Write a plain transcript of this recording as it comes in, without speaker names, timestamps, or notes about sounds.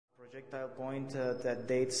projectile point that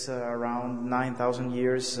dates around 9,000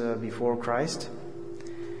 years before Christ,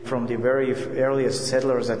 from the very earliest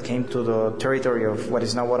settlers that came to the territory of what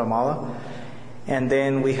is now Guatemala. And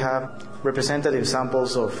then we have representative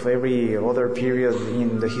samples of every other period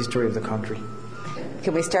in the history of the country.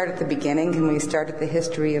 Can we start at the beginning? Can we start at the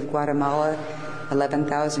history of Guatemala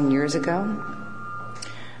 11,000 years ago?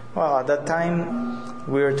 Well, at that time,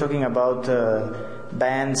 we were talking about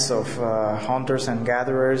bands of hunters and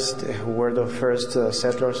gatherers who were the first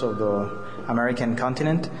settlers of the American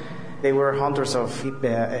continent. They were hunters of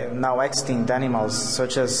now extinct animals,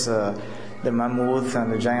 such as the mammoth and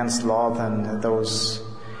the giant sloth and those.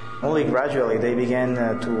 Only gradually they began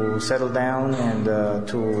to settle down and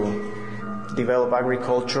to develop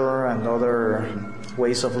agriculture and other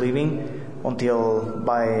ways of living, until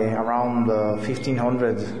by around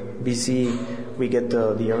 1500 BC we get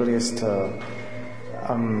the earliest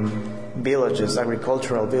villages,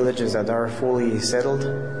 agricultural villages that are fully settled.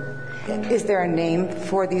 Is there a name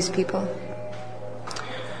for these people?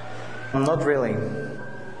 Not really.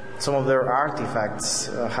 Some of their artifacts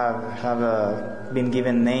have been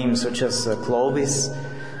given names, such as Clovis,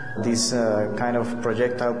 these kind of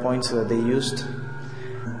projectile points that they used.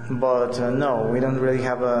 But no, we don't really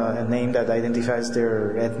have a name that identifies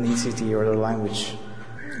their ethnicity or their language.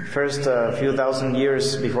 First, a few thousand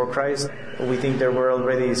years before Christ, we think there were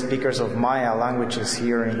already speakers of Maya languages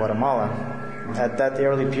here in Guatemala. At that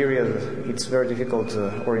early period, it's very difficult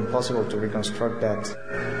or impossible to reconstruct that.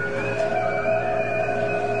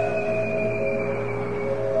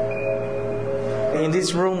 In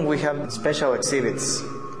this room, we have special exhibits.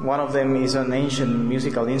 One of them is on ancient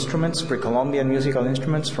musical instruments, pre-Columbian musical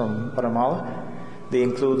instruments from Guatemala. They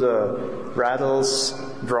include rattles,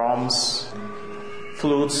 drums,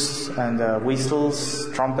 flutes, and whistles,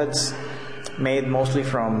 trumpets, made mostly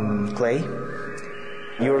from clay.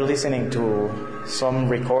 You're listening to some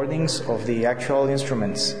recordings of the actual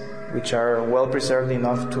instruments, which are well preserved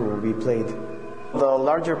enough to be played. The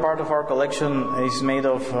larger part of our collection is made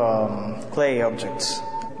of clay objects.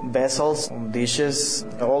 Vessels, dishes,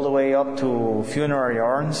 all the way up to funerary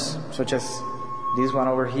urns, such as this one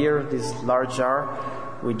over here, this large jar,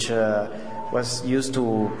 which was used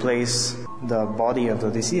to place the body of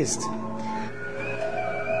the deceased.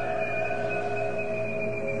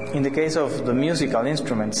 In the case of the musical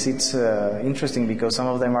instruments, it's interesting because some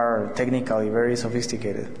of them are technically very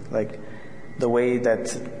sophisticated, like the way that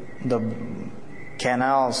the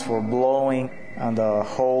canals for blowing and the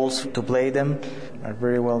holes to play them are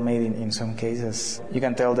very well made in some cases. You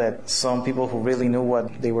can tell that some people who really knew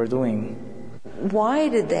what they were doing. Why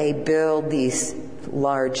did they build these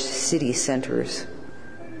large city centers?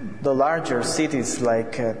 The larger cities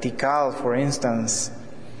like Tikal, for instance,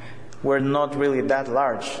 were not really that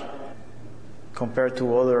large compared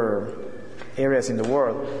to other areas in the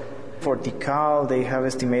world. For Tikal, they have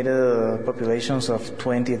estimated populations of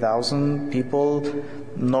 20,000 people,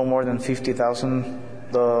 no more than 50,000.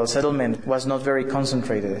 The settlement was not very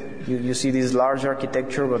concentrated. You see this large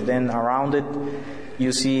architecture, but then around it,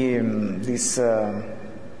 you see these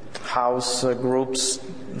house groups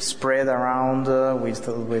spread around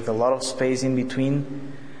with a lot of space in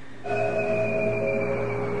between.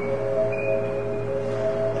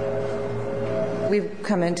 We've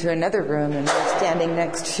come into another room and we're standing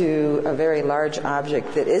next to a very large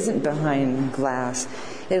object that isn't behind glass.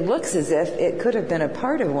 It looks as if it could have been a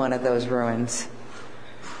part of one of those ruins.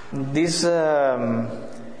 This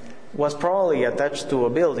was probably attached to a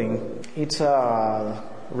building. It's a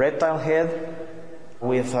reptile head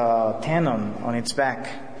with a tenon on its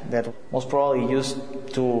back that was probably used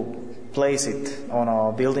to place it on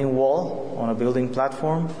a building wall, on a building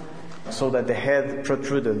platform, so that the head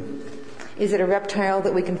protruded. Is it a reptile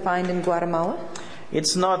that we can find in Guatemala?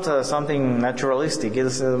 It's not something naturalistic.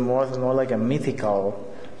 It's more like a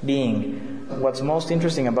mythical being. What's most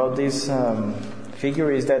interesting about this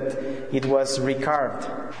figure is that it was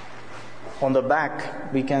recarved. On the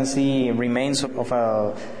back, we can see remains of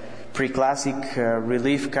a pre-classic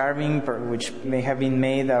relief carving, which may have been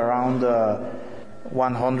made around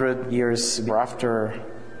 100 years after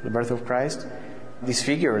the birth of Christ. This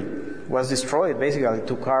figure was destroyed, basically,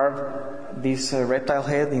 to carve this reptile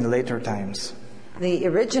head in later times. The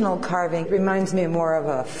original carving reminds me more of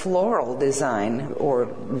a floral design or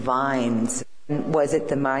vines. Was it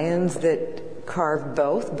the Mayans that carved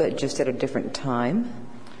both, but just at a different time?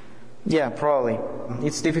 Yeah, probably.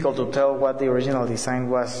 It's difficult to tell what the original design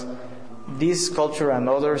was. This sculpture and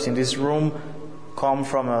others in this room come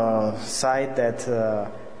from a site that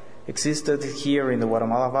existed here in the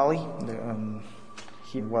Guatemala Valley,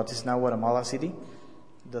 what is now Guatemala City.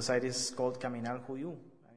 The site is called Caminal Juyu.